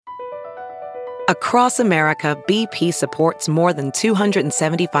Across America, BP supports more than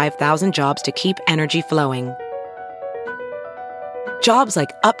 275,000 jobs to keep energy flowing. Jobs like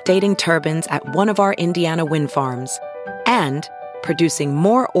updating turbines at one of our Indiana wind farms and producing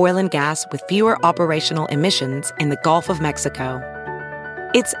more oil and gas with fewer operational emissions in the Gulf of Mexico.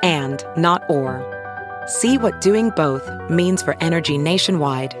 It's and, not or. See what doing both means for energy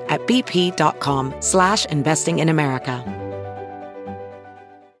nationwide at bp.com/investing in America.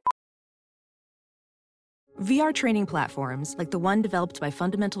 VR training platforms, like the one developed by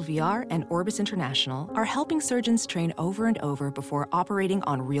Fundamental VR and Orbis International, are helping surgeons train over and over before operating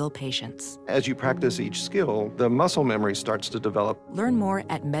on real patients. As you practice each skill, the muscle memory starts to develop. Learn more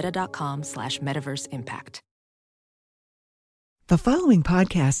at meta.com/metaverseimpact. The following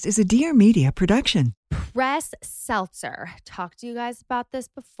podcast is a Dear Media production. Press Seltzer. Talked to you guys about this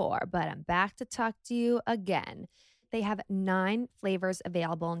before, but I'm back to talk to you again. They have 9 flavors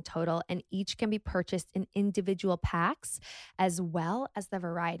available in total, and each can be purchased in individual packs as well as the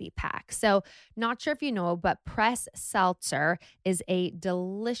variety pack. So not sure if you know, but Press Seltzer is a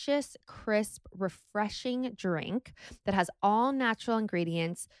delicious, crisp, refreshing drink that has all natural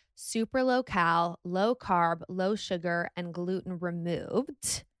ingredients, super low cal, low carb, low sugar, and gluten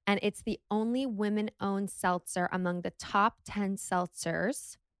removed. And it's the only women-owned seltzer among the top 10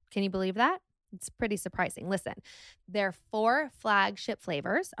 seltzers. Can you believe that? It's pretty surprising. Listen, their 4 flagship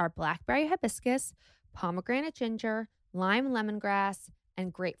flavors are blackberry hibiscus, pomegranate ginger, lime lemongrass,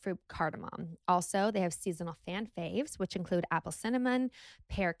 and grapefruit cardamom. Also, they have seasonal fan faves, which include apple cinnamon,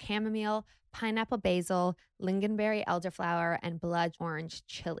 pear chamomile, pineapple basil, lingonberry elderflower, and blood orange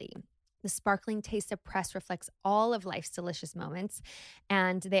chili. The sparkling taste of Press reflects all of life's delicious moments,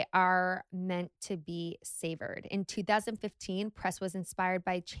 and they are meant to be savored. In 2015, Press was inspired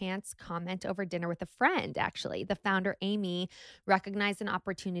by Chant's comment over dinner with a friend, actually. The founder, Amy, recognized an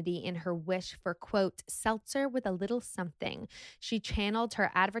opportunity in her wish for, quote, seltzer with a little something. She channeled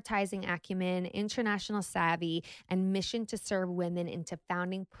her advertising acumen, international savvy, and mission to serve women into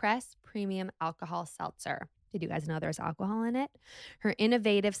founding Press Premium Alcohol Seltzer. Did you guys know there's alcohol in it? Her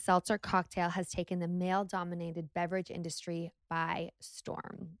innovative seltzer cocktail has taken the male-dominated beverage industry by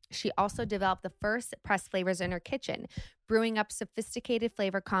storm. She also developed the first Press flavors in her kitchen, brewing up sophisticated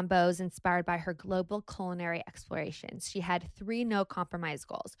flavor combos inspired by her global culinary explorations. She had 3 no-compromise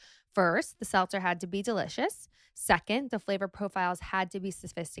goals. First, the seltzer had to be delicious. Second, the flavor profiles had to be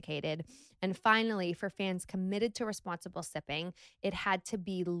sophisticated. And finally, for fans committed to responsible sipping, it had to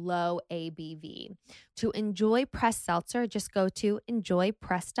be low ABV. To enjoy Press Seltzer, just go to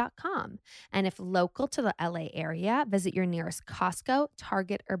enjoypress.com. And if local to the LA area, visit your nearest Costco,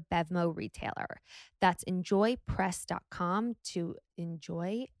 Target, or Bevmo retailer. That's enjoypress.com to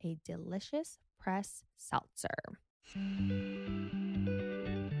enjoy a delicious Press Seltzer.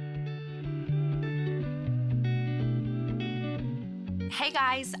 Hey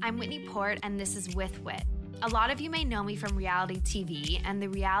guys, I'm Whitney Port, and this is With Whit. A lot of you may know me from reality TV, and the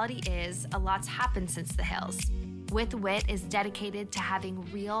reality is a lot's happened since The Hills. With Whit is dedicated to having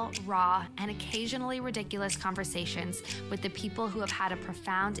real, raw, and occasionally ridiculous conversations with the people who have had a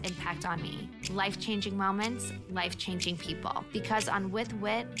profound impact on me. Life-changing moments, life-changing people. Because on With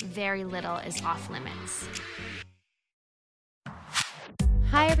Whit, very little is off limits.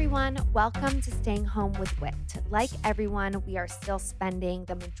 Hi everyone, welcome to Staying Home with Whit. Like everyone, we are still spending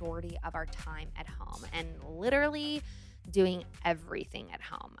the majority of our time at home and literally doing everything at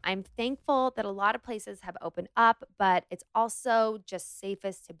home. I'm thankful that a lot of places have opened up, but it's also just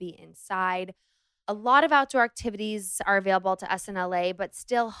safest to be inside. A lot of outdoor activities are available to us in LA, but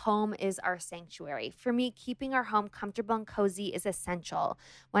still home is our sanctuary. For me, keeping our home comfortable and cozy is essential.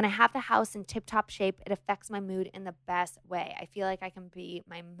 When I have the house in tip-top shape, it affects my mood in the best way. I feel like I can be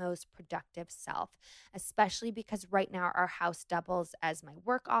my most productive self, especially because right now our house doubles as my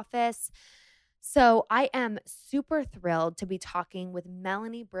work office. So I am super thrilled to be talking with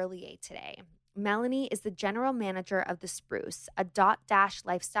Mélanie Berliet today. Mélanie is the general manager of The Spruce, a dot-dash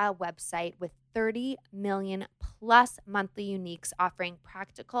lifestyle website with 30 million plus monthly uniques offering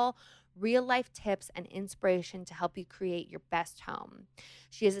practical, real-life tips and inspiration to help you create your best home.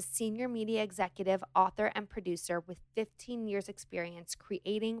 She is a senior media executive, author, and producer with 15 years experience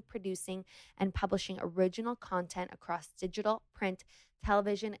creating, producing, and publishing original content across digital, print,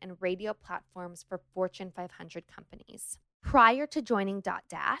 television, and radio platforms for Fortune 500 companies. Prior to joining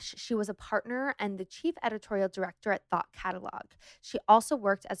Dotdash, she was a partner and the chief editorial director at Thought Catalog. She also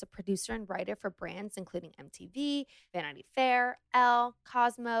worked as a producer and writer for brands including MTV, Vanity Fair, Elle,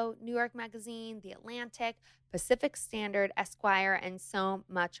 Cosmo, New York Magazine, The Atlantic, Pacific Standard, Esquire, and so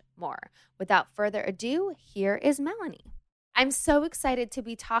much more. Without further ado, here is Mélanie. I'm so excited to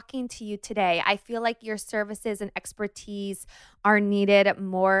be talking to you today. I feel like your services and expertise are needed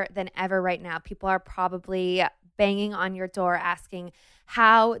more than ever right now. People are probably banging on your door asking,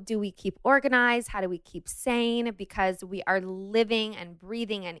 how do we keep organized? How do we keep sane? Because we are living and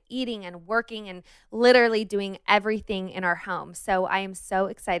breathing and eating and working and literally doing everything in our home. So I am so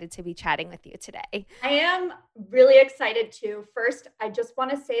excited to be chatting with you today. I am really excited too. First, I just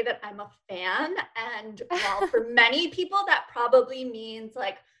want to say that I'm a fan. And while for many people that probably means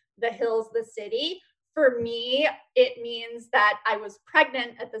like the hills, the city, for me, it means that I was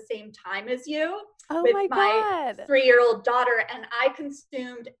pregnant at the same time as you with my 3-year-old daughter, and I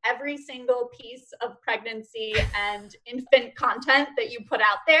consumed every single piece of pregnancy and infant content that you put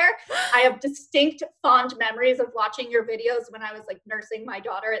out there. I have distinct fond memories of watching your videos when I was like nursing my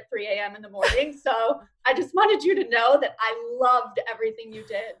daughter at 3 a.m. in the morning. So I just wanted you to know that I loved everything you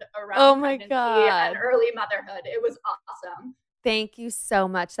did around pregnancy and early motherhood. It was awesome. Thank you so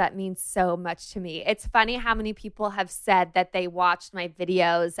much. That means so much to me. It's funny how many people have said that they watched my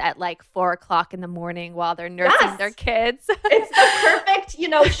videos at like 4 o'clock in the morning while they're nursing their kids. It's the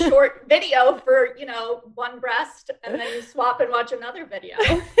perfect, short video for, one breast, and then you swap and watch another video.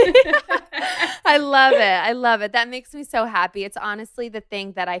 I love it. I love it. That makes me so happy. It's honestly the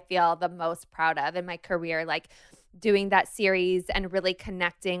thing that I feel the most proud of in my career. Like, doing that series and really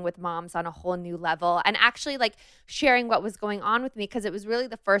connecting with moms on a whole new level and actually like sharing what was going on with me, because it was really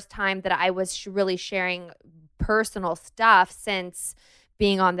the first time that I was really sharing personal stuff since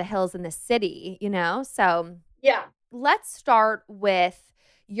being on the hills in the city, So yeah, let's start with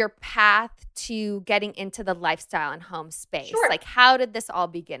your path to getting into the lifestyle and home space. Sure. Like, how did this all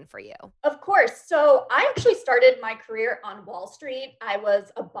begin for you? Of course. So I actually started my career on Wall Street. I was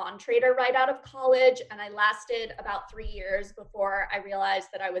a bond trader right out of college, and I lasted about 3 years before I realized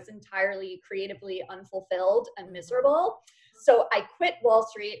that I was entirely creatively unfulfilled and miserable. So I quit Wall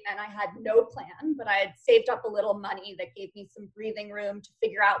Street, and I had no plan, but I had saved up a little money that gave me some breathing room to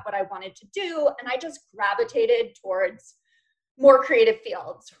figure out what I wanted to do. And I just gravitated towards more creative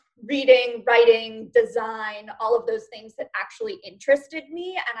fields, reading, writing, design, all of those things that actually interested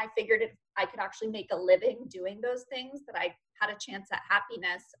me. And I figured if I could actually make a living doing those things, that I had a chance at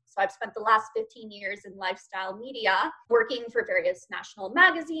happiness. So I've spent the last 15 years in lifestyle media, working for various national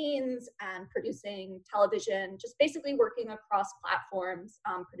magazines and producing television, just basically working across platforms,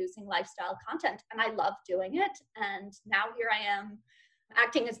 producing lifestyle content. And I love doing it. And now here I am,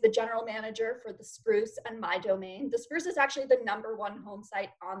 acting as the general manager for The Spruce and My Domain. The Spruce is actually the #1 home site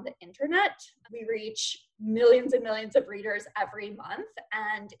on the internet. We reach millions and millions of readers every month,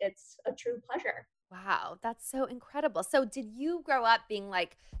 and it's a true pleasure. Wow, that's so incredible. So did you grow up being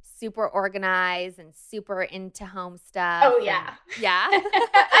like super organized and super into home stuff? Oh, yeah. Yeah?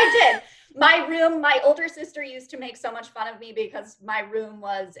 I did. My older sister used to make so much fun of me because my room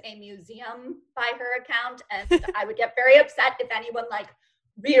was a museum by her account. And I would get very upset if anyone like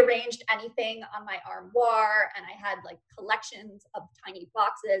rearranged anything on my armoire. And I had like collections of tiny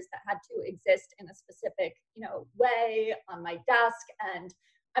boxes that had to exist in a specific, way on my desk. And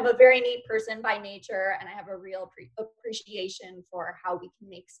I'm a very neat person by nature, and I have a real appreciation for how we can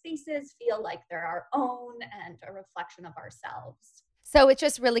make spaces feel like they're our own and a reflection of ourselves. So it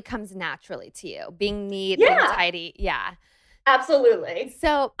just really comes naturally to you, being neat and tidy. Yeah. Absolutely.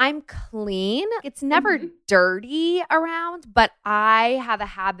 So I'm clean. It's never dirty around, but I have a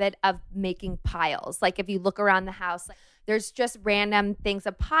habit of making piles. Like if you look around the house, there's just random things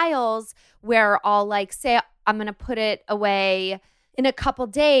of piles where I'll like say I'm going to put it away in a couple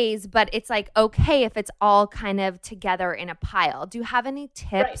days, but it's like, okay, if it's all kind of together in a pile. Do you have any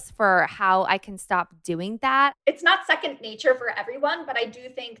tips for how I can stop doing that? It's not second nature for everyone, but I do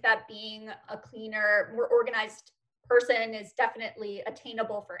think that being a cleaner, more organized person is definitely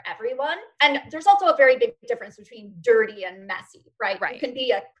attainable for everyone. And there's also a very big difference between dirty and messy, right? You can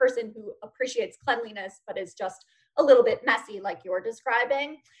be a person who appreciates cleanliness, but is just a little bit messy like you're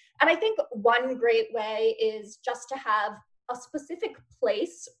describing. And I think one great way is just to have a specific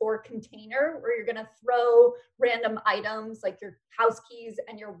place or container where you're going to throw random items like your house keys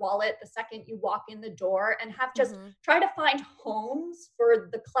and your wallet the second you walk in the door, and have just try to find homes for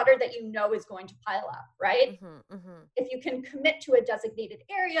the clutter that you know is going to pile up, right? If you can commit to a designated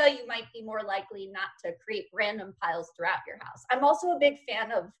area, you might be more likely not to create random piles throughout your house. I'm also a big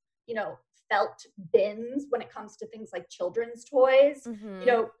fan of, felt bins when it comes to things like children's toys,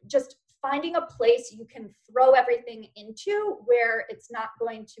 just finding a place you can throw everything into where it's not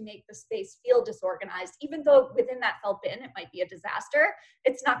going to make the space feel disorganized. Even though within that felt bin, it might be a disaster,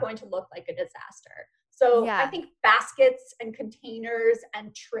 it's not going to look like a disaster. So I Yeah. think baskets and containers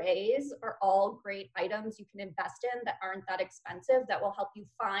and trays are all great items you can invest in that aren't that expensive, that will help you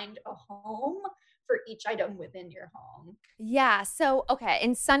find a home for each item within your home. Yeah. So, okay,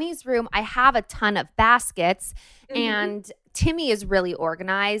 in Sunny's room, I have a ton of baskets, Mhm. and Timmy is really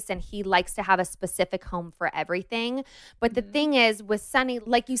organized and he likes to have a specific home for everything. But the Mhm. thing is, with Sunny,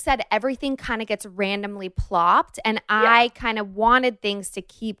 like you said, everything kind of gets randomly plopped, and Yeah. I kind of wanted things to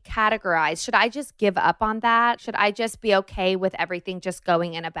keep categorized. Should I just give up on that? Should I just be okay with everything just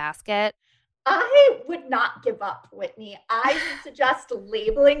going in a basket? I would not give up, Whitney. I would suggest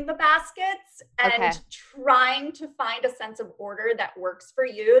labeling the baskets Okay. and trying to find a sense of order that works for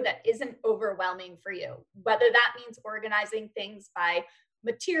you, that isn't overwhelming for you. Whether that means organizing things by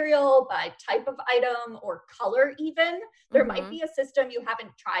material, by type of item, or color, even. There might Mm-hmm. be a system you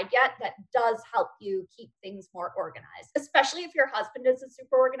haven't tried yet that does help you keep things more organized, especially if your husband is a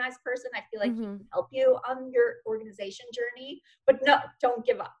super organized person. I feel like he Mm-hmm. can help you on your organization journey. But no, don't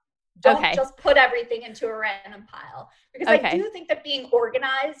give up. Don't Okay. just put everything into a random pile, because I Okay. do think that being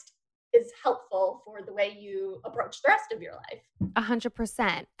organized is helpful for the way you approach the rest of your life.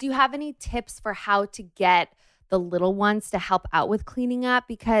 100%. Do you have any tips for how to get the little ones to help out with cleaning up?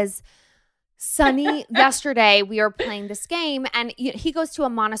 Because Sunny, yesterday we were playing this game, and he goes to a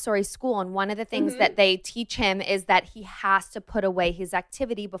Montessori school, and one of the things Mhm. that they teach him is that he has to put away his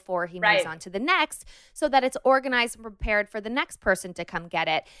activity before he moves Right. on to the next, so that it's organized and prepared for the next person to come get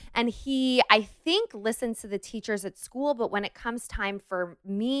it. And he, I think, listens to the teachers at school, but when it comes time for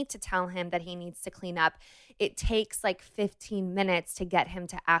me to tell him that he needs to clean up, it takes like 15 minutes to get him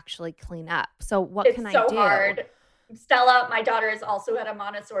to actually clean up. So what can It's I so do? hard. Stella, my daughter, is also at a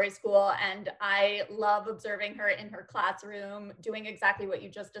Montessori school, and I love observing her in her classroom doing exactly what you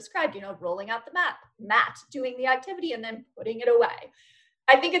just described, rolling out the mat, doing the activity, and then putting it away.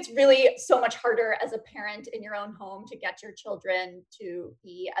 I think it's really so much harder as a parent in your own home to get your children to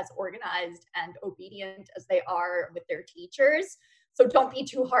be as organized and obedient as they are with their teachers. So don't be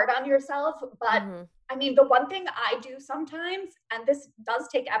too hard on yourself. But Mm-hmm. I mean, the one thing I do sometimes, and this does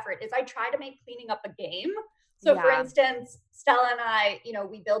take effort, is I try to make cleaning up a game. So for Yeah. instance, Stella and I,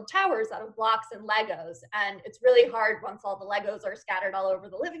 we build towers out of blocks and Legos. And it's really hard once all the Legos are scattered all over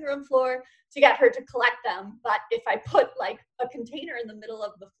the living room floor to get her to collect them. But if I put like a container in the middle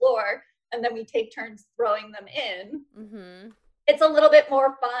of the floor and then we take turns throwing them in, Mm-hmm. it's a little bit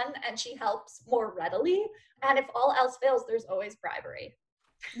more fun and she helps more readily. And if all else fails, there's always bribery.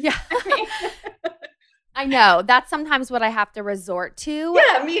 Yeah. I mean, I know. That's sometimes what I have to resort to.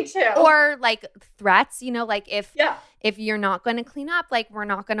 yeah, me too. Or like threats, like yeah, if you're not going to clean up, like we're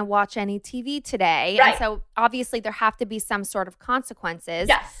not going to watch any TV today. And right. so obviously there have to be some sort of consequences.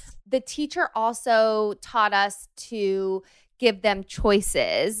 Yes. The teacher also taught us to give them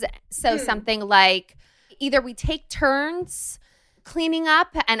choices. So something like either we take turns cleaning up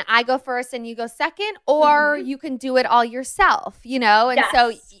and I go first and you go second, or you can do it all yourself, And so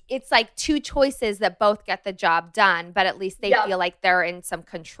Yes. it's like two choices that both get the job done, but at least they Yep. feel like they're in some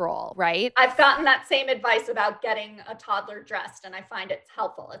control, right? I've gotten that same advice about getting a toddler dressed, and I find it's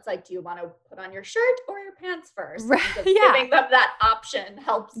helpful. It's like, do you want to put on your shirt or your pants first? Right, And just yeah. giving them that option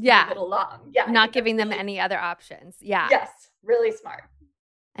helps move Yeah. it along. Yeah, I Not think that's giving them really- any other options. Yeah. Yes, really smart.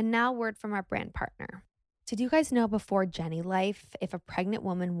 And now, word from our brand partner. Did you guys know before Jenny Life, if a pregnant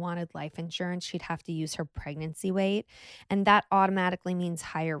woman wanted life insurance, she'd have to use her pregnancy weight? And that automatically means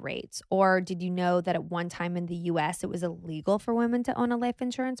higher rates. Or did you know that at one time in the US, it was illegal for women to own a life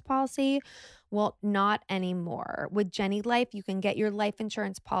insurance policy? Well, not anymore. With Jenny Life, you can get your life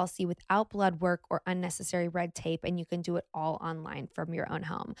insurance policy without blood work or unnecessary red tape, and you can do it all online from your own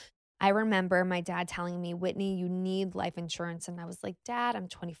home. I remember my dad telling me, Whitney, you need life insurance. And I was like, Dad, I'm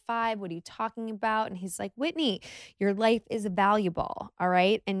 25. What are you talking about? And he's like, Whitney, your life is valuable. All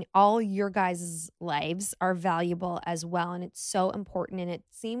right. And all your guys' lives are valuable as well. And it's so important. And it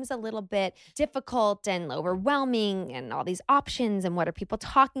seems a little bit difficult and overwhelming and all these options and what are people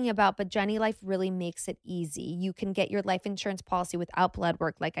talking about. But Jenny Life really makes it easy. You can get your life insurance policy without blood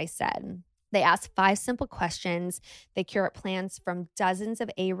work, like I said. They ask 5 simple questions. They curate plans from dozens of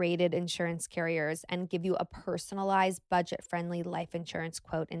A-rated insurance carriers and give you a personalized, budget-friendly life insurance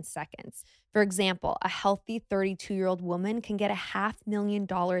quote in seconds. For example, a healthy 32-year-old woman can get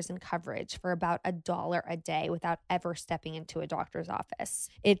 $500,000 in coverage for about $1 a day without ever stepping into a doctor's office.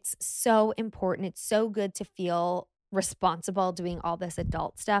 It's so important. It's so good to feel responsible doing all this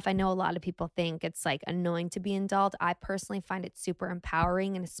adult stuff. I know a lot of people think it's like annoying to be an adult. I personally find it super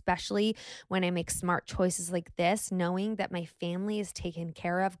empowering, and especially when I make smart choices like this, knowing that my family is taken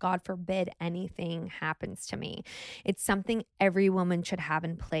care of, God forbid anything happens to me. It's something every woman should have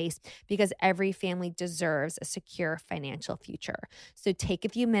in place because every family deserves a secure financial future. So take a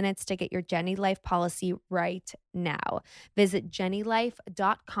few minutes to get your Jenny Life policy right now. Visit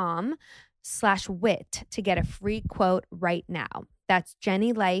jennylife.com/wit to get a free quote right now. That's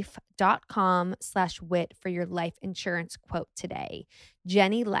jennylife.com/wit for your life insurance quote today.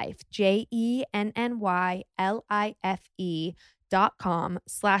 Jenny Life,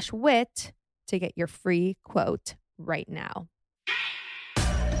 JENNYLIFE.com/wit to get your free quote right now.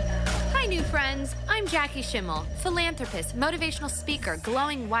 Hi, new friends. I'm Jackie Schimmel, philanthropist, motivational speaker,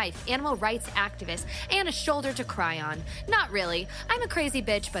 glowing wife, animal rights activist, and a shoulder to cry on. Not really. I'm a crazy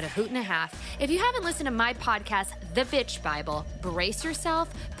bitch, but a hoot and a half. If you haven't listened to my podcast, The Bitch Bible, brace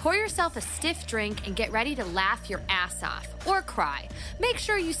yourself, pour yourself a stiff drink, and get ready to laugh your ass off or cry. Make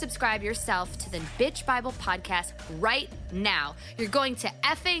sure you subscribe yourself to the Bitch Bible podcast right now. You're going to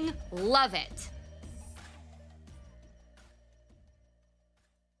effing love it.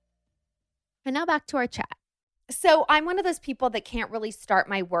 And now back to our chat. So I'm one of those people that can't really start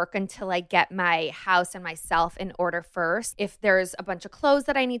my work until I get my house and myself in order first. If there's a bunch of clothes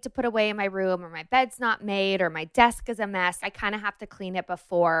that I need to put away in my room, or my bed's not made, or my desk is a mess, I kind of have to clean it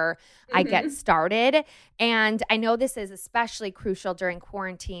before I get started. And I know this is especially crucial during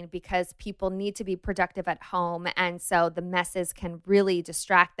quarantine because people need to be productive at home. And so the messes can really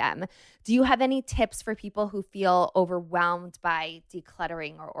distract them. Do you have any tips for people who feel overwhelmed by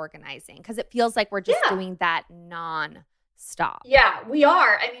decluttering or organizing? Because it feels like we're just doing that non-stop. Yeah, we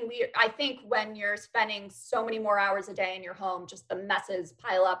are. I mean, I think when you're spending so many more hours a day in your home, just the messes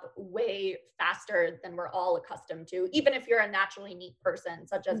pile up way faster than we're all accustomed to. Even if you're a naturally neat person,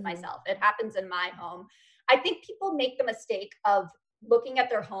 such as myself, it happens in my home. I think people make the mistake of looking at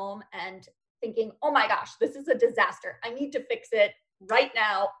their home and thinking, oh my gosh, this is a disaster. I need to fix it right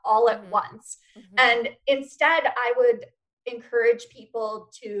now, all at once. And instead, I would encourage people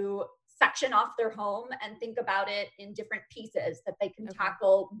to section off their home and think about it in different pieces that they can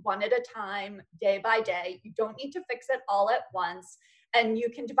tackle one at a time, day by day. You don't need to fix it all at once. And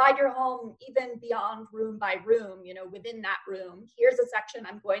you can divide your home even beyond room by room, within that room. Here's a section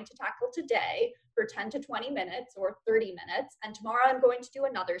I'm going to tackle today for 10 to 20 minutes or 30 minutes. And tomorrow I'm going to do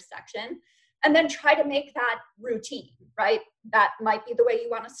another section. And then try to make that routine, right? That might be the way you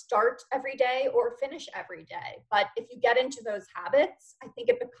want to start every day or finish every day. But if you get into those habits, I think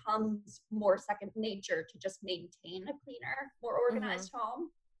it becomes more second nature to just maintain a cleaner, more organized home.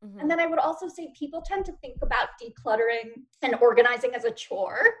 And then I would also say people tend to think about decluttering and organizing as a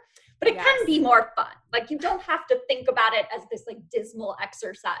chore, but it can be more fun. Like, you don't have to think about it as this like dismal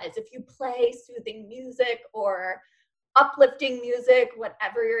exercise. If you play soothing music or uplifting music,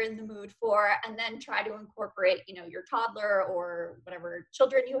 whatever you're in the mood for, and then try to incorporate, your toddler or whatever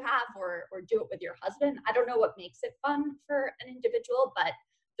children you have, or do it with your husband. I don't know what makes it fun for an individual, but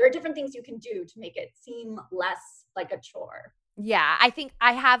there are different things you can do to make it seem less like a chore. Yeah, I think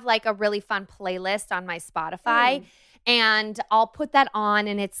I have like a really fun playlist on my Spotify. And I'll put that on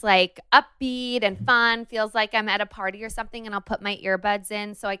and it's like upbeat and fun, feels like I'm at a party or something, and I'll put my earbuds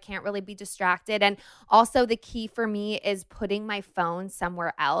in so I can't really be distracted. And also the key for me is putting my phone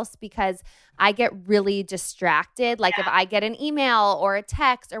somewhere else because I get really distracted. Like if I get an email or a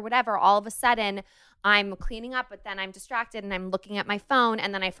text or whatever, all of a sudden I'm cleaning up, but then I'm distracted and I'm looking at my phone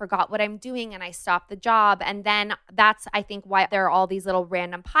and then I forgot what I'm doing and I stop the job. And then that's, I think, why there are all these little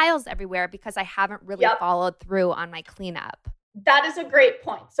random piles everywhere because I haven't really followed through on my cleanup. That is a great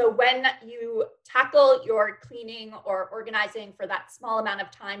point. So when you tackle your cleaning or organizing for that small amount of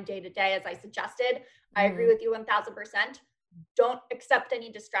time day to day, as I suggested, I agree with you 1000%. Don't accept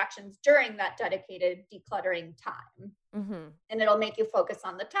any distractions during that dedicated decluttering time. And it'll make you focus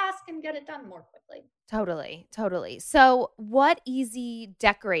on the task and get it done more quickly. Totally. So what easy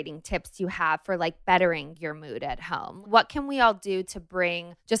decorating tips do you have for like bettering your mood at home? What can we all do to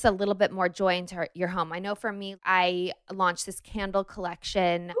bring just a little bit more joy into your home? I know for me, I launched this candle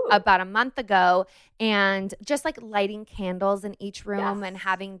collection about a month ago, and just like lighting candles in each room and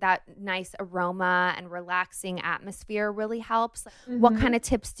having that nice aroma and relaxing atmosphere really helps. What kind of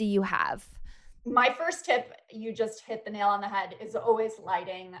tips do you have? My first tip, you just hit the nail on the head, is always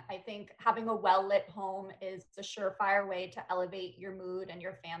lighting. I think having a well-lit home is a surefire way to elevate your mood and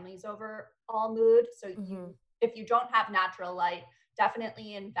your family's overall mood. So if you don't have natural light,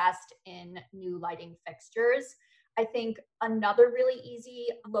 definitely invest in new lighting fixtures. I think another really easy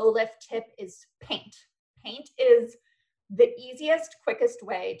low lift tip is paint. paint is the easiest, quickest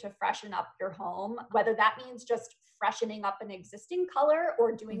way to freshen up your home, whether that means just freshening up an existing color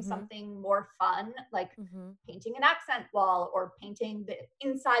or doing something more fun, like painting an accent wall or painting the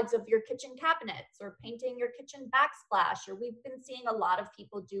insides of your kitchen cabinets or painting your kitchen backsplash. Or we've been seeing a lot of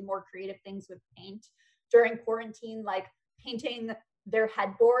people do more creative things with paint during quarantine, like painting their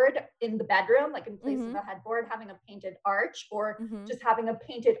headboard in the bedroom, like in place of a headboard, having a painted arch, or just having a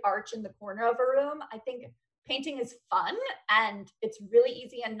painted arch in the corner of a room. I think painting is fun and it's really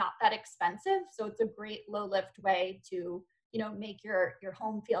easy and not that expensive. So it's a great low lift way to, make your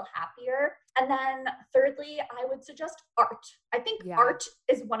home feel happier. And then thirdly, I would suggest art. I think art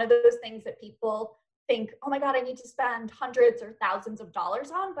is one of those things that people think, oh my God, I need to spend hundreds or thousands of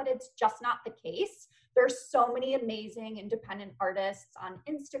dollars on, but it's just not the case. There's so many amazing independent artists on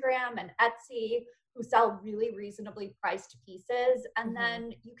Instagram and Etsy who sell really reasonably priced pieces. And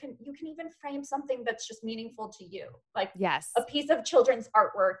then you can even frame something that's just meaningful to you. Like a piece of children's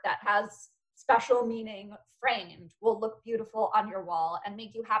artwork that has special meaning framed will look beautiful on your wall and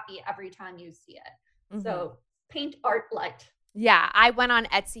make you happy every time you see it. So paint art light. Yeah, I went on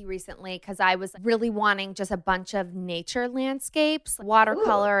Etsy recently because I was really wanting just a bunch of nature landscapes,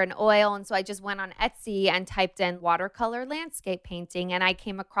 watercolor and oil. And so I just went on Etsy and typed in watercolor landscape painting. And I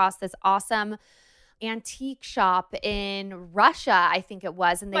came across this awesome antique shop in Russia, I think it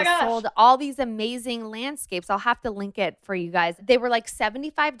was. And they sold all these amazing landscapes. I'll have to link it for you guys. They were like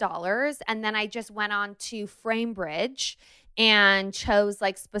 $75. And then I just went on to Framebridge and chose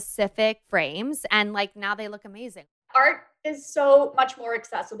like specific frames. And like now they look amazing. Art is so much more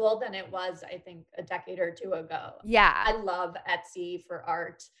accessible than it was, I think, a decade or two ago. Yeah. I love Etsy for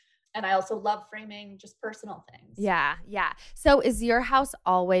art. And I also love framing just personal things. Yeah. Yeah. So is your house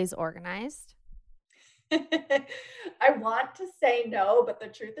always organized? I want to say no, but the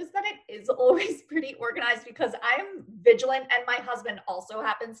truth is that it is always pretty organized because I'm vigilant and my husband also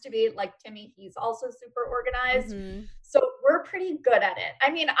happens to be like Timmy. He's also super organized. So we're pretty good at it.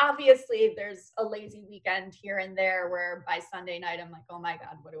 I mean, obviously there's a lazy weekend here and there where by Sunday night, I'm like, oh my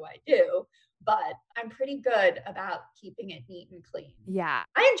God, what do I do? But I'm pretty good about keeping it neat and clean. Yeah.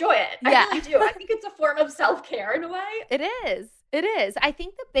 I enjoy it. I really do. I think it's a form of self-care in a way. It is. It is. I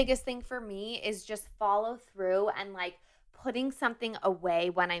think the biggest thing for me is just follow through and like putting something away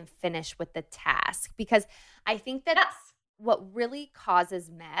when I'm finished with the task. Because I think that what really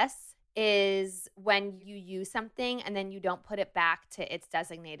causes mess is when you use something and then you don't put it back to its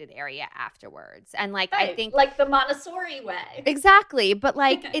designated area afterwards. And like, I think like the Montessori way. Exactly. But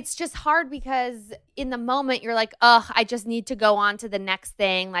like, it's just hard because in the moment you're like, oh, I just need to go on to the next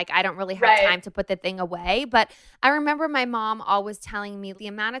thing. Like, I don't really have time to put the thing away. But I remember my mom always telling me the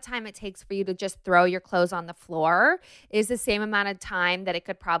amount of time it takes for you to just throw your clothes on the floor is the same amount of time that it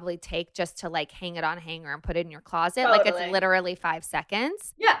could probably take just to like hang it on a hanger and put it in your closet. Like it's literally 5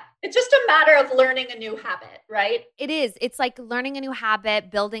 seconds. Yeah. It's just a matter of learning a new habit, right? It is. It's like learning a new habit,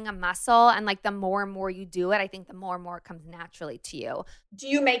 building a muscle. And like the more and more you do it, I think the more and more it comes naturally to you. Do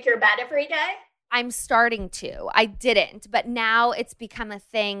you make your bed every day? I'm starting to. I didn't. But now it's become a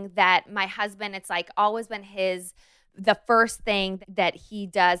thing that my husband, it's like always been the first thing that he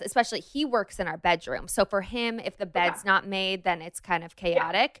does, especially he works in our bedroom. So for him, if the bed's not made, then it's kind of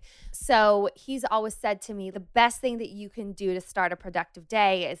chaotic. So he's always said to me, the best thing that you can do to start a productive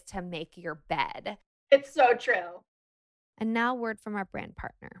day is to make your bed. It's so true. And now word from our brand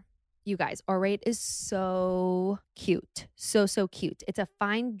partner. You guys, Orate is so cute. So, so cute. It's a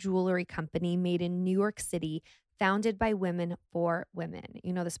fine jewelry company made in New York City, founded by women for women.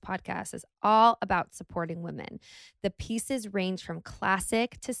 You know, this podcast is all about supporting women. The pieces range from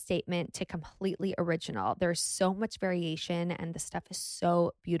classic to statement to completely original. There's so much variation and the stuff is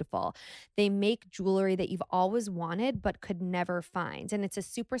so beautiful. They make jewelry that you've always wanted but could never find. And it's a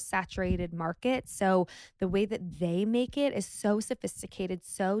super saturated market. So the way that they make it is so sophisticated,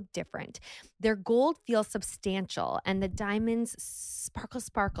 so different. Their gold feels substantial and the diamonds sparkle,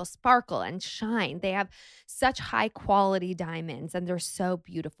 sparkle, sparkle and shine. They have such high quality diamonds and they're so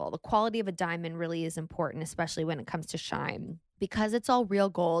beautiful. The quality of a diamond really is important, especially when it comes to shine. Because it's all real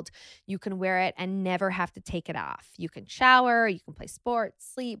gold, you can wear it and never have to take it off. You can shower, you can play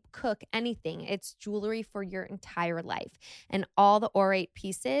sports, sleep, cook, anything. It's jewelry for your entire life. And all the Orate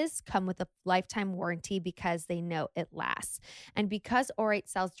pieces come with a lifetime warranty because they know it lasts. And because Orate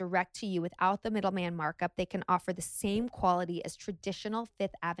sells direct to you without the middleman markup, they can offer the same quality as traditional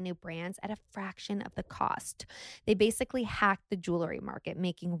Fifth Avenue brands at a fraction of the cost. They basically hacked the jewelry market,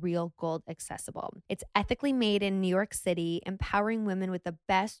 making real gold accessible. It's ethically made in New York City, empowering empowering women with the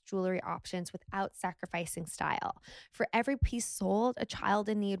best jewelry options without sacrificing style. For every piece sold, a child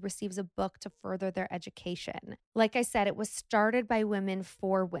in need receives a book to further their education. Like I said, it was started by women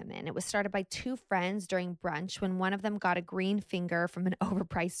for women. It was started by two friends during brunch when one of them got a green finger from an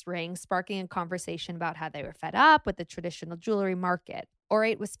overpriced ring, sparking a conversation about how they were fed up with the traditional jewelry market.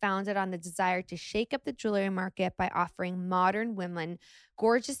 Aurate was founded on the desire to shake up the jewelry market by offering modern women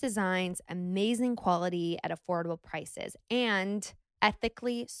gorgeous designs, amazing quality at affordable prices, and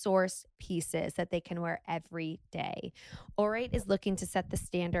ethically sourced pieces that they can wear every day. Aurate is looking to set the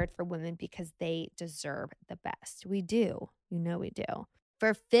standard for women because they deserve the best. We do. You know we do.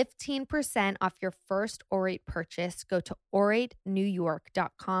 For 15% off your first Aurate purchase, go to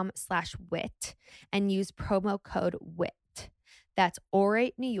auratenewyork.com/wit and use promo code WIT. That's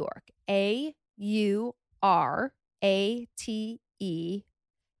Aurate New York,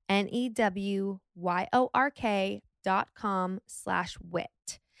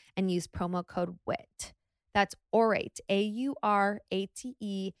 AURATENEWYORK.com/WIT and use promo code WIT. That's Aurate, AURATE,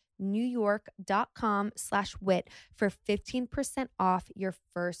 NewYork.com/WIT for 15% off your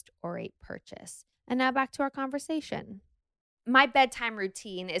first Aurate purchase. And now back to our conversation. My bedtime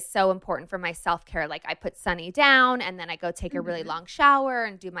routine is so important for my self-care. Like I put Sunny down and then I go take a really long shower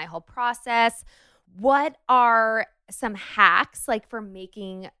and do my whole process. What are some hacks like for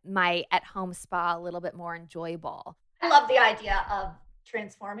making my at-home spa a little bit more enjoyable? I love the idea of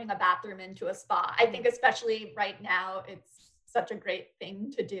transforming a bathroom into a spa. I think especially right now, it's such a great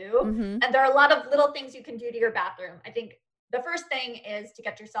thing to do. And there are a lot of little things you can do to your bathroom. I think the first thing is to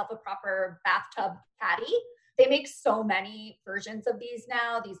get yourself a proper bathtub caddy. They make so many versions of these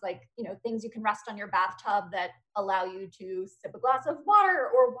now, these things you can rest on your bathtub that allow you to sip a glass of water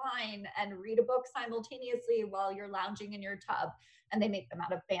or wine and read a book simultaneously while you're lounging in your tub. And they make them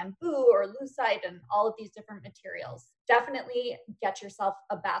out of bamboo or lucite and all of these different materials. Definitely get yourself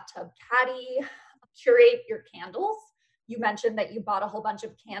a bathtub caddy, curate your candles. You mentioned that you bought a whole bunch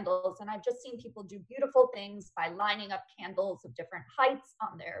of candles, and I've just seen people do beautiful things by lining up candles of different heights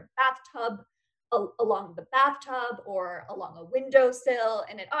on their bathtub, along the bathtub or along a windowsill,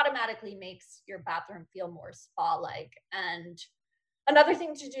 and it automatically makes your bathroom feel more spa-like. And another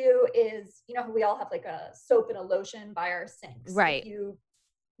thing to do is, we all have like a soap and a lotion by our sinks. Right. If you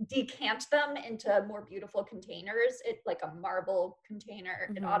decant them into more beautiful containers, it's like a marble container.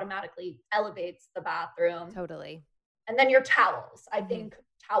 It automatically elevates the bathroom. Totally. And then your towels. I think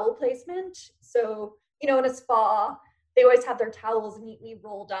towel placement. So, in a spa, they always have their towels neatly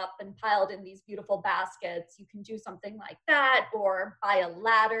rolled up and piled in these beautiful baskets. You can do something like that, or buy a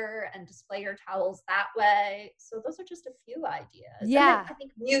ladder and display your towels that way. So those are just a few ideas. Yeah. I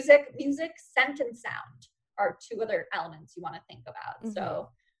think music, scent, and sound are two other elements you want to think about. So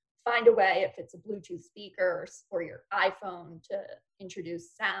find a way, if it's a Bluetooth speaker or your iPhone, to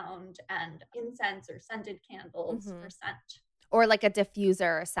introduce sound and incense or scented candles for scent. Or like a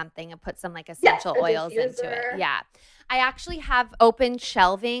diffuser or something and put some like essential oils into it. Yeah. I actually have open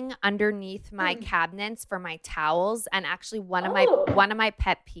shelving underneath my cabinets for my towels. And actually one of my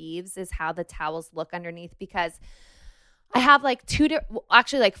pet peeves is how the towels look underneath, because I have like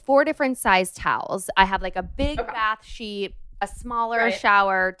four different size towels. I have like a big bath sheet, a smaller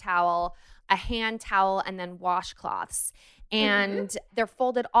shower towel, a hand towel, and then washcloths. And they're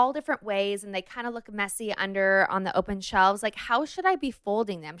folded all different ways, and they kind of look messy on the open shelves. Like, how should I be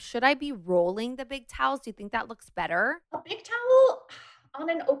folding them? Should I be rolling the big towels? Do you think that looks better? A big towel on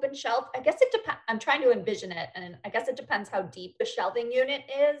an open shelf, I guess it depends. I'm trying to envision it, and I guess it depends how deep the shelving unit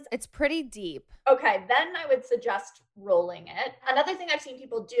is. It's pretty deep. Okay, then I would suggest rolling it. Another thing I've seen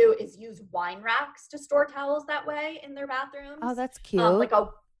people do is use wine racks to store towels that way in their bathrooms. Oh, that's cute.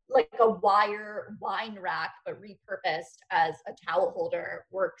 Like a wire wine rack, but repurposed as a towel holder,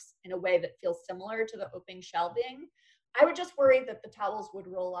 works in a way that feels similar to the open shelving. I would just worry that the towels would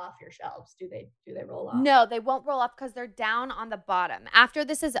roll off your shelves. Do they roll off? No, they won't roll off because they're down on the bottom. After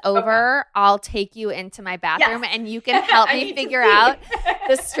this is over, I'll take you into my bathroom and you can help me figure out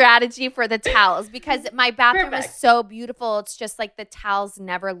the strategy for the towels, because my bathroom is so beautiful. It's just like the towels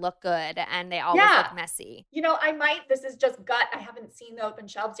never look good and they always look messy. This is just gut. I haven't seen the open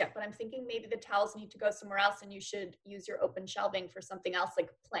shelves yet, but I'm thinking maybe the towels need to go somewhere else and you should use your open shelving for something else, like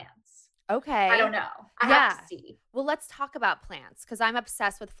plants. Okay. I don't know. I have to see. Well, let's talk about plants, because I'm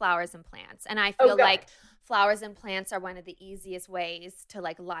obsessed with flowers and plants. And I feel like flowers and plants are one of the easiest ways to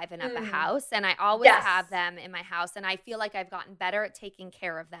like liven up a house. And I always have them in my house. And I feel like I've gotten better at taking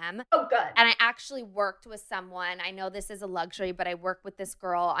care of them. Oh, good. And I actually worked with someone. I know this is a luxury, but I worked with this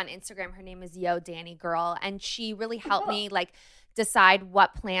girl on Instagram. Her name is Yo Danny Girl. And she really helped me like decide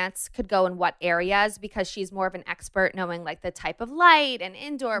what plants could go in what areas, because she's more of an expert knowing like the type of light and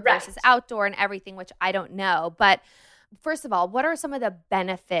indoor versus outdoor and everything, which I don't know. But first of all, what are some of the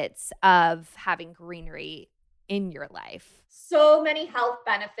benefits of having greenery in your life? So many health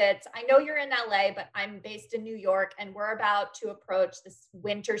benefits. I know you're in LA, but I'm based in New York, and we're about to approach this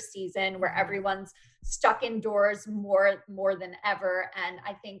winter season where everyone's stuck indoors more than ever. And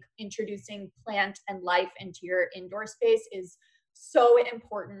I think introducing plant and life into your indoor space is so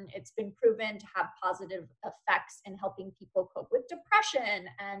important. It's been proven to have positive effects in helping people cope with depression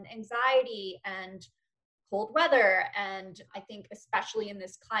and anxiety and cold weather. And I think especially in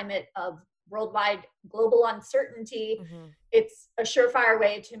this climate of worldwide global uncertainty, it's a surefire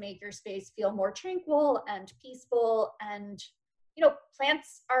way to make your space feel more tranquil and peaceful. And, you know,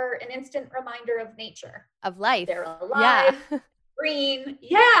 plants are an instant reminder of nature. Of life. They're alive, green.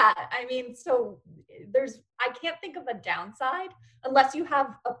 Yeah. I mean, so I can't think of a downside unless you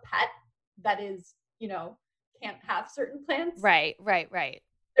have a pet that is, you know, can't have certain plants. Right.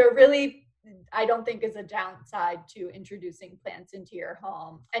 There really, I don't think, is a downside to introducing plants into your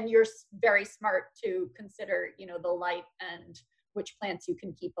home. And you're very smart to consider, you know, the light and which plants you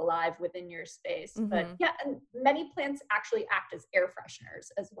can keep alive within your space. But yeah, and many plants actually act as air fresheners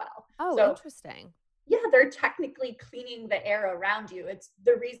as well. Oh, so, interesting. Yeah, they're technically cleaning the air around you. It's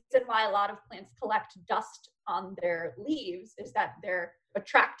the reason why a lot of plants collect dust on their leaves, is that they're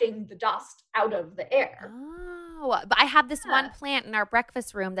attracting the dust out of the air. Oh, but I have this one plant in our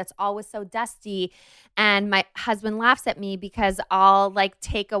breakfast room that's always so dusty, and my husband laughs at me because I'll like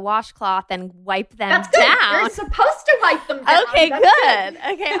take a washcloth and wipe them That's good. down. You're supposed to wipe them down. Okay, That's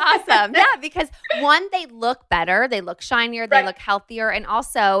good. Okay, awesome. Yeah, because one, they look better, they look shinier, they look healthier, and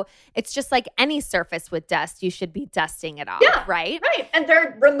also it's just like any surface with dust, you should be dusting it off, right? Right, and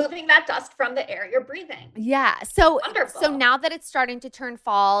they're removing that dust from the air you're breathing. Yeah, so Wonderful. So now that it's starting to turn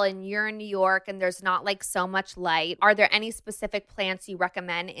fall and you're in New York and there's not like so much light, are there any specific plants you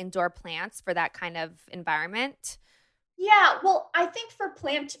recommend, indoor plants, for that kind of environment? Yeah, well, I think for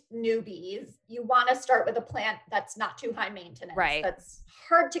plant newbies, you want to start with a plant that's not too high maintenance, that's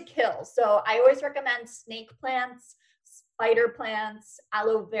hard to kill. So I always recommend snake plants, spider plants,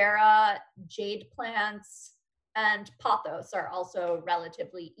 aloe vera, jade plants, and pothos are also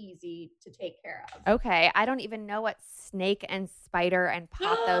relatively easy to take care of. Okay, I don't even know what snake and spider and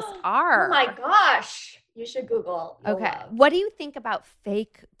pothos are. Oh my gosh, you should Google. Okay, what do you think about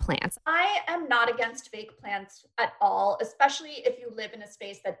fake plants? I am not against fake plants at all, especially if you live in a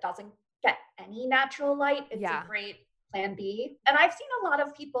space that doesn't get any natural light. It's a great plan B. And I've seen a lot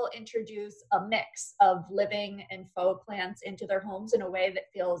of people introduce a mix of living and faux plants into their homes in a way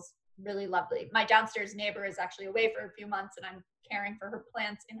that feels really lovely. My downstairs neighbor is actually away for a few months, and I'm caring for her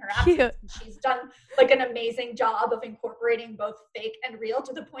plants in her absence. She's done like an amazing job of incorporating both fake and real,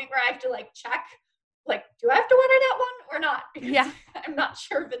 to the point where I have to like check, like, do I have to water that one or not? Because I'm not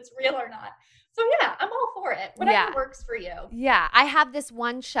sure if it's real or not. So yeah, I'm all for it. Whatever works for you. Yeah, I have this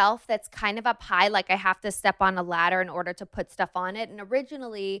one shelf that's kind of up high, like I have to step on a ladder in order to put stuff on it. And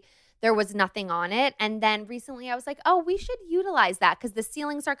originally there was nothing on it. And then recently I was like, oh, we should utilize that because the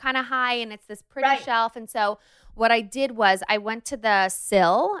ceilings are kind of high and it's this pretty shelf. And so what I did was I went to the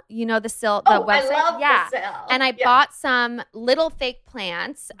Sill, you know, the Sill, the website. I love the Sill. And I bought some little fake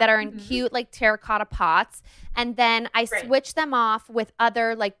plants that are in cute like terracotta pots. And then I switched them off with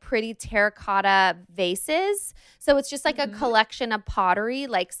other like pretty terracotta vases. So it's just like a collection of pottery,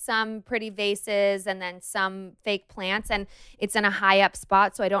 like some pretty vases and then some fake plants. And it's in a high up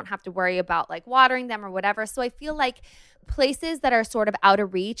spot, so I don't have to worry about like watering them or whatever. So I feel like places that are sort of out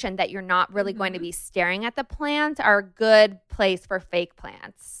of reach and that you're not really going to be staring at the plant are a good place for fake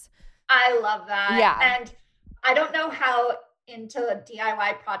plants. I love that. Yeah. And I don't know how into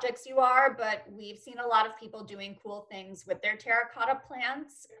DIY projects you are, but we've seen a lot of people doing cool things with their terracotta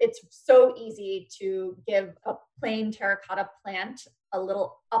plants. It's so easy to give a plain terracotta plant a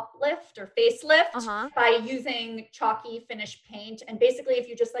little uplift or facelift by using chalky finish paint. And basically, if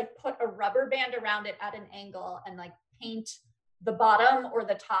you just like put a rubber band around it at an angle and like paint the bottom or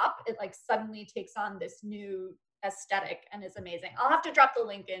the top, it like suddenly takes on this new aesthetic and is amazing. I'll have to drop the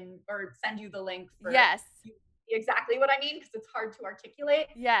link in or send you the link for exactly what I mean, because it's hard to articulate.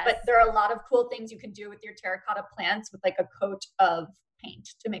 Yes. But there are a lot of cool things you can do with your terracotta plants with like a coat of paint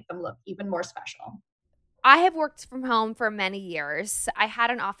to make them look even more special. I have worked from home for many years. I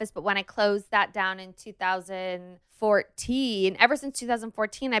had an office, but when I closed that down in 2014, ever since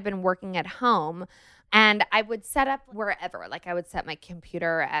 2014, I've been working at home. And I would set up wherever. Like I would set my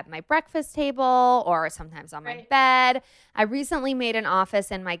computer at my breakfast table or sometimes on my bed. I recently made an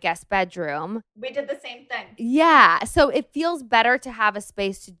office in my guest bedroom. We did the same thing. Yeah. So it feels better to have a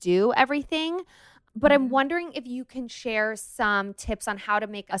space to do everything. But I'm wondering if you can share some tips on how to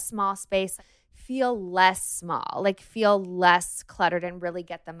make a small space feel less small, like feel less cluttered and really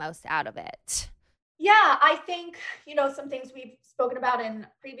get the most out of it. Yeah, I think, some things we've spoken about in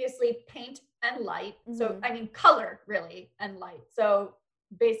previously, paint and light. So, I mean, color really and light. So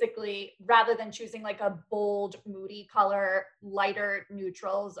basically, rather than choosing like a bold, moody color, lighter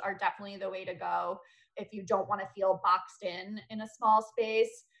neutrals are definitely the way to go if you don't want to feel boxed in a small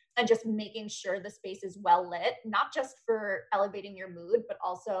space. And just making sure the space is well lit, not just for elevating your mood, but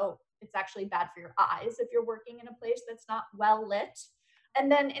also it's actually bad for your eyes if you're working in a place that's not well lit.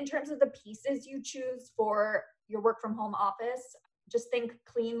 And then in terms of the pieces you choose for your work from home office, just think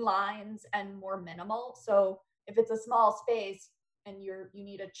clean lines and more minimal. So if it's a small space and you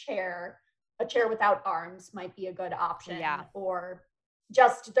need a chair without arms might be a good option. Yeah. Or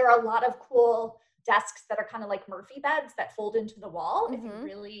just there are a lot of cool desks that are kind of like Murphy beds that fold into the wall if you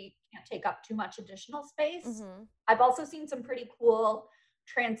really can't take up too much additional space. I've also seen some pretty cool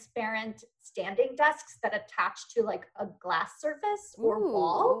transparent standing desks that attach to like a glass surface or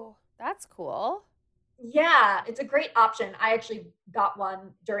wall. That's cool. Yeah, it's a great option. I actually got one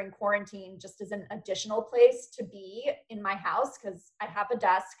during quarantine just as an additional place to be in my house because I have a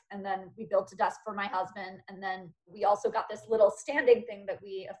desk and then we built a desk for my husband. And then we also got this little standing thing that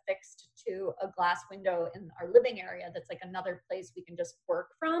we affixed to a glass window in our living area that's like another place we can just work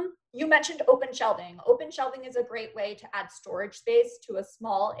from. You mentioned open shelving. Open shelving is a great way to add storage space to a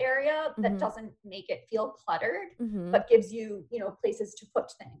small area that doesn't make it feel cluttered, but gives you, places to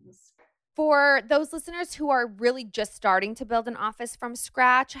put things. For those listeners who are really just starting to build an office from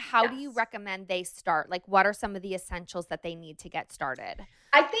scratch, how do you recommend they start? Like, what are some of the essentials that they need to get started?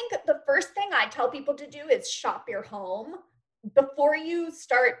 I think the first thing I tell people to do is shop your home. Before you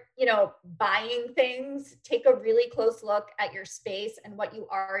start, buying things, take a really close look at your space and what you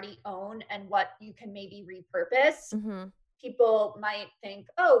already own and what you can maybe repurpose. People might think,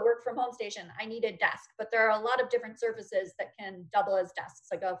 oh, work from home station, I need a desk. But there are a lot of different surfaces that can double as desks,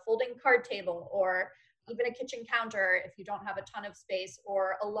 like a folding card table or even a kitchen counter if you don't have a ton of space,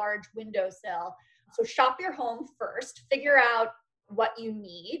 or a large windowsill. So shop your home first, figure out what you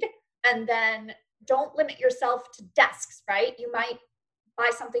need, and then don't limit yourself to desks, right? You might buy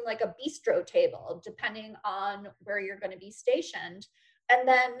something like a bistro table, depending on where you're going to be stationed, and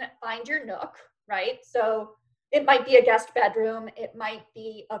then find your nook, right? So it might be a guest bedroom. It might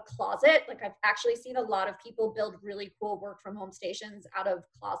be a closet. Like I've actually seen a lot of people build really cool work from home stations out of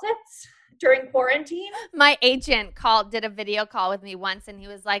closets during quarantine. My agent did a video call with me once and he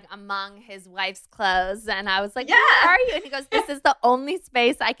was like among his wife's clothes. And I was like, where are you? And he goes, this is the only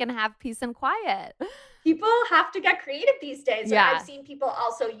space I can have peace and quiet. People have to get creative these days. Yeah. I've seen people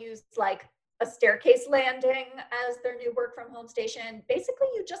also use like a staircase landing as their new work from home station. Basically,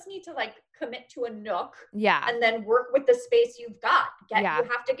 you just need to like commit to a nook and then work with the space you've got. You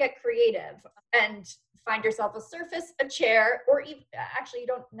have to get creative and find yourself a surface, a chair, or even, actually you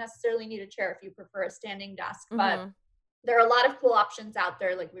don't necessarily need a chair if you prefer a standing desk, but there are a lot of cool options out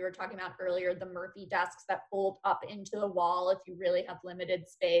there. Like we were talking about earlier, the Murphy desks that fold up into the wall if you really have limited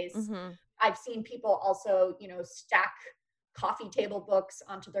space. I've seen people also, stack coffee table books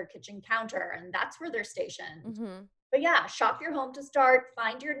onto their kitchen counter, and that's where they're stationed. But yeah, shop your home to start,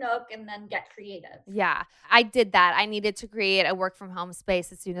 find your nook, and then get creative. Yeah, I did that. I needed to create a work from home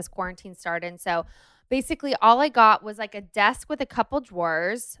space as soon as quarantine started. And so basically all I got was like a desk with a couple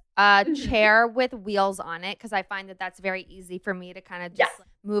drawers, a chair with wheels on it, because I find that that's very easy for me to kind of just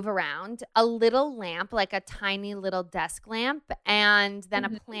move around, a little lamp, like a tiny little desk lamp, and then a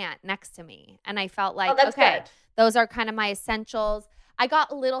plant next to me. And I felt like, good. Those are kind of my essentials. I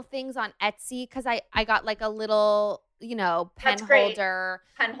got little things on Etsy because I got like a little, pen holder.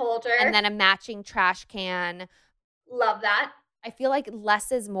 Pen holder. And then a matching trash can. Love that. I feel like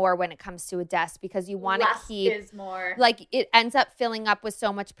less is more when it comes to a desk because you want to keep. Less is more. Like it ends up filling up with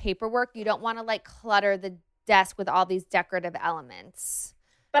so much paperwork. You don't want to like clutter the desk with all these decorative elements.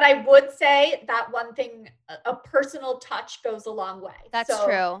 But I would say that one thing, a personal touch goes a long way. That's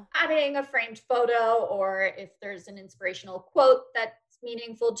true. Adding a framed photo, or if there's an inspirational quote that's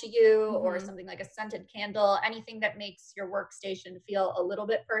meaningful to you, or something like a scented candle, anything that makes your workstation feel a little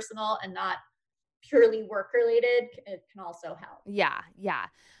bit personal and not purely work related, it can also help. Yeah. Yeah.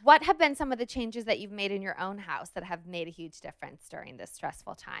 What have been some of the changes that you've made in your own house that have made a huge difference during this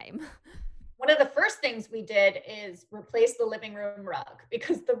stressful time? One of the first things we did is replace the living room rug,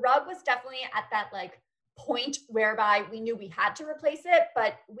 because the rug was definitely at that like point whereby we knew we had to replace it,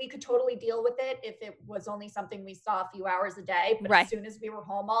 but we could totally deal with it if it was only something we saw a few hours a day. But Right. as soon as we were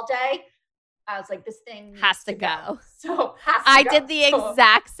home all day, I was like, this thing Has needs to go. So has to I go. did the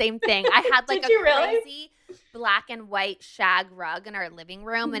exact same thing. I had like Did a you really? crazy black and white shag rug in our living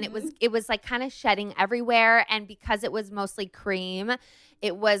room, and Mm-hmm. it was like kind of shedding everywhere. And because it was mostly cream,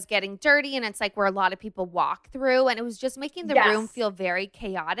 it was getting dirty, and it's like where a lot of people walk through, and it was just making the room Yes. feel very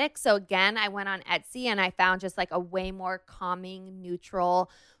chaotic. So again, I went on Etsy and I found just like a way more calming, neutral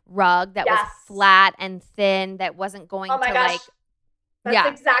rug that was Yes. flat and thin, that wasn't going Oh my to gosh. like, That's yeah.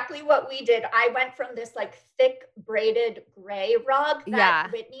 exactly what we did. I went from this like thick braided gray rug that Yeah.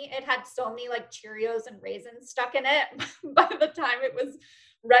 Whitney, it had so many like Cheerios and raisins stuck in it. By the time it was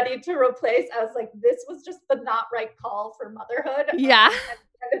ready to replace, I was like, this was just the not right call for motherhood. Yeah. And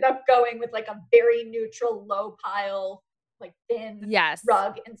ended up going with like a very neutral, low pile, like thin Yes.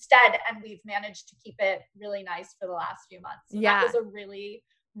 rug instead. And we've managed to keep it really nice for the last few months. So Yeah. that was a really,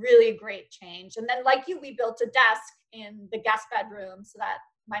 really great change. And then like you, we built a desk in the guest bedroom so that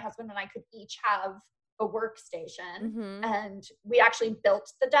my husband and I could each have a workstation. Mhm. And we actually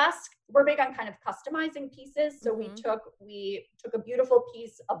built the desk. We're big on kind of customizing pieces. So we took a beautiful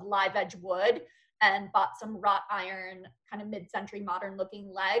piece of live edge wood and bought some wrought iron, kind of mid-century modern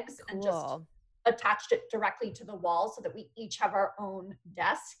looking legs, and just Cool. attached it directly to the wall so that we each have our own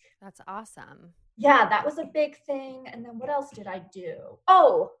desk. That's awesome. Yeah, that was a big thing. And then what else did I do?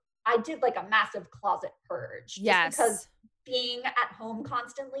 Oh, I did like a massive closet purge. Yes. Just because being at home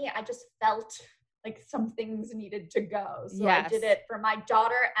constantly, I just felt like some things needed to go. So I did Yes. it for my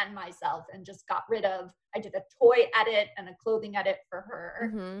daughter and myself, and just got rid of, I did a toy edit and a clothing edit for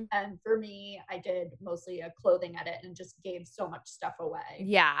her. Mhm. And for me, I did mostly a clothing edit and just gave so much stuff away.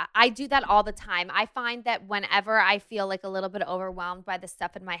 Yeah, I do that all the time. I find that whenever I feel like a little bit overwhelmed by the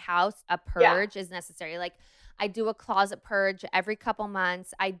stuff in my house, a purge is necessary. Like I do a closet purge every couple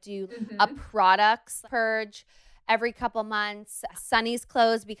months. I do a products purge every couple months. Sonny's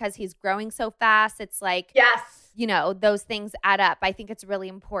clothes, because he's growing so fast, it's like, Yes. you know, those things add up. I think it's really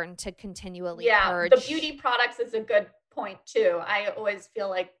important to continually purge. The beauty products is a good point too. I always feel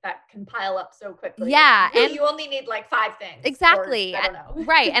like that can pile up so quickly. Yeah, Really, and you only need like 5 things. Exactly. Or, I don't know.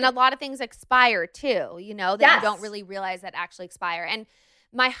 Right. And a lot of things expire too, you know, that you don't Yes. really realize that actually expire. And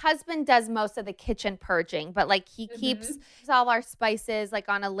my husband does most of the kitchen purging, but like he keeps all our spices like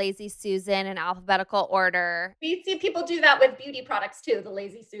on a lazy Susan in alphabetical order. We see people do that with beauty products too. The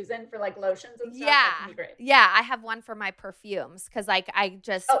Lazy Susan for like lotions and stuff. That can be great. Yeah. I have one for my perfumes because like I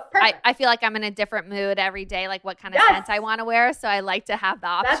just, perfect. I feel like I'm in a different mood every day, like what kind of Yes. scent I want to wear. So I like to have the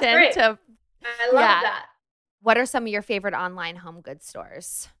That's option great. to. I love that. What are some of your favorite online home goods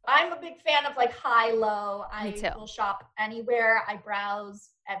stores? I'm a big fan of like high-low. Me too. I will shop anywhere. I browse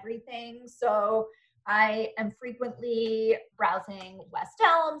everything. So I am frequently browsing West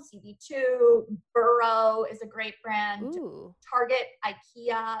Elm, CB2, Burrow is a great brand. Ooh. Target,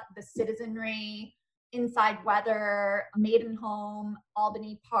 IKEA, The Citizenry, Inside Weather, Maiden Home,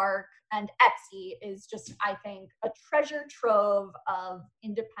 Albany Park, and Etsy is just, I think, a treasure trove of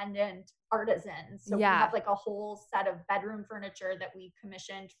independent artisans. So we have like a whole set of bedroom furniture that we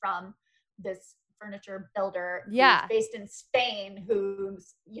commissioned from this furniture builder who's based in Spain,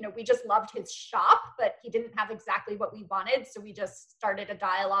 who's, you know, we just loved his shop, but he didn't have exactly what we wanted. So we just started a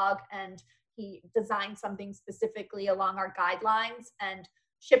dialogue and he designed something specifically along our guidelines and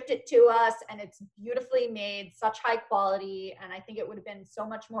shipped it to us, and it's beautifully made, such high quality. And I think it would have been so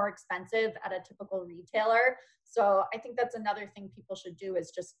much more expensive at a typical retailer. So I think that's another thing people should do,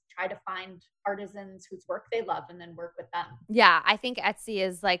 is just try to find artisans whose work they love and then work with them. Yeah, I think Etsy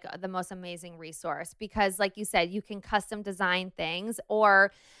is like the most amazing resource because like you said, you can custom design things,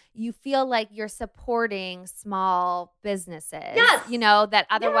 or you feel like you're supporting small businesses, you know, that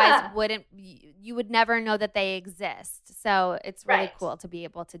otherwise wouldn't, you would never know that they exist. So it's really cool to be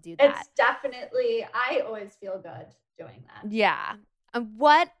able to do that. It's definitely, I always feel good doing that. Yeah.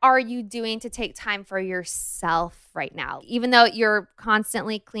 What are you doing to take time for yourself right now? Even though you're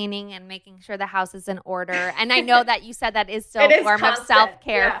constantly cleaning and making sure the house is in order. And I know that you said that is still a form of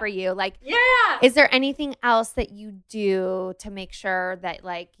self-care for you. Like, is there anything else that you do to make sure that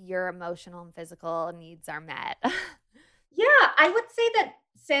like your emotional and physical needs are met? Yeah, I would say that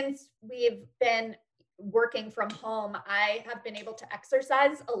since we've been working from home, I have been able to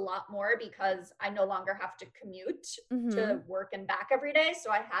exercise a lot more because I no longer have to commute to work and back every day.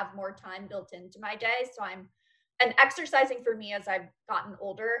 So I have more time built into my day. And exercising for me as I've gotten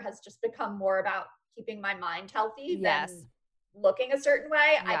older has just become more about keeping my mind healthy than looking a certain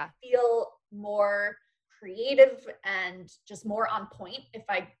way. I feel more creative and just more on point if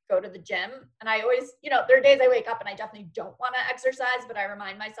I go to the gym. And I always, there are days I wake up and I definitely don't want to exercise, but I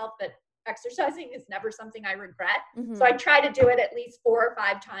remind myself that exercising is never something I regret. So I try to do it at least 4 or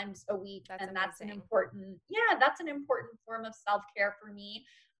 5 times a week. That's an important form of self-care for me.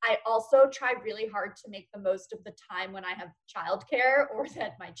 I also try really hard to make the most of the time when I have childcare or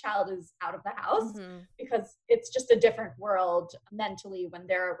that my child is out of the house, because it's just a different world mentally when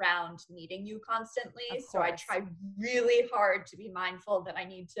they're around needing you constantly. So I try really hard to be mindful that I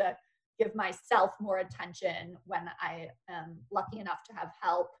need to give myself more attention when I am lucky enough to have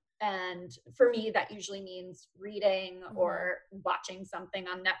help. And for me, that usually means reading or watching something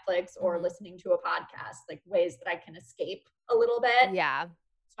on Netflix or listening to a podcast, like ways that I can escape a little bit. Yeah.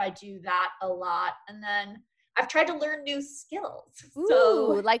 So I do that a lot. And then I've tried to learn new skills.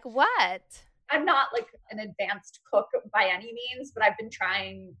 Ooh, like what? I'm not like an advanced cook by any means, but I've been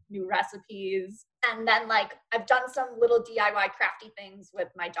trying new recipes. And then like I've done some little DIY crafty things with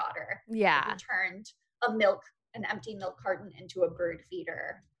my daughter. Yeah. We turned an empty milk carton into a bird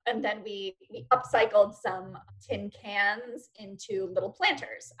feeder. And then we upcycled some tin cans into little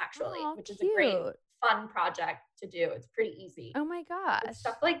planters, actually, which is a great fun project to do. It's pretty easy. Oh my gosh. It's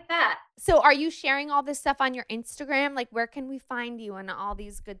stuff like that. So are you sharing all this stuff on your Instagram? Like where can we find you and all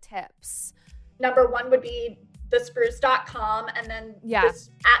these good tips? Number 1 would be thespruce.com, and then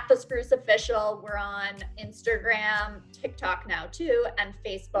at The Spruce Official. We're on Instagram, TikTok now too, and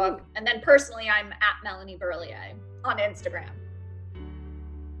Facebook. And then personally, I'm at Mélanie Berliet on Instagram.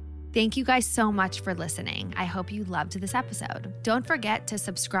 Thank you guys so much for listening. I hope you loved this episode. Don't forget to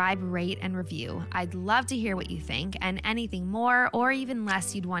subscribe, rate, and review. I'd love to hear what you think and anything more or even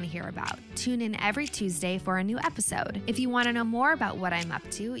less you'd want to hear about. Tune in every Tuesday for a new episode. If you want to know more about what I'm up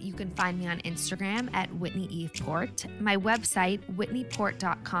to, you can find me on Instagram at Whitney Eve Port, my website,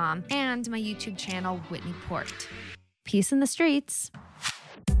 whitneyport.com, and my YouTube channel, Whitney Port. Peace in the streets.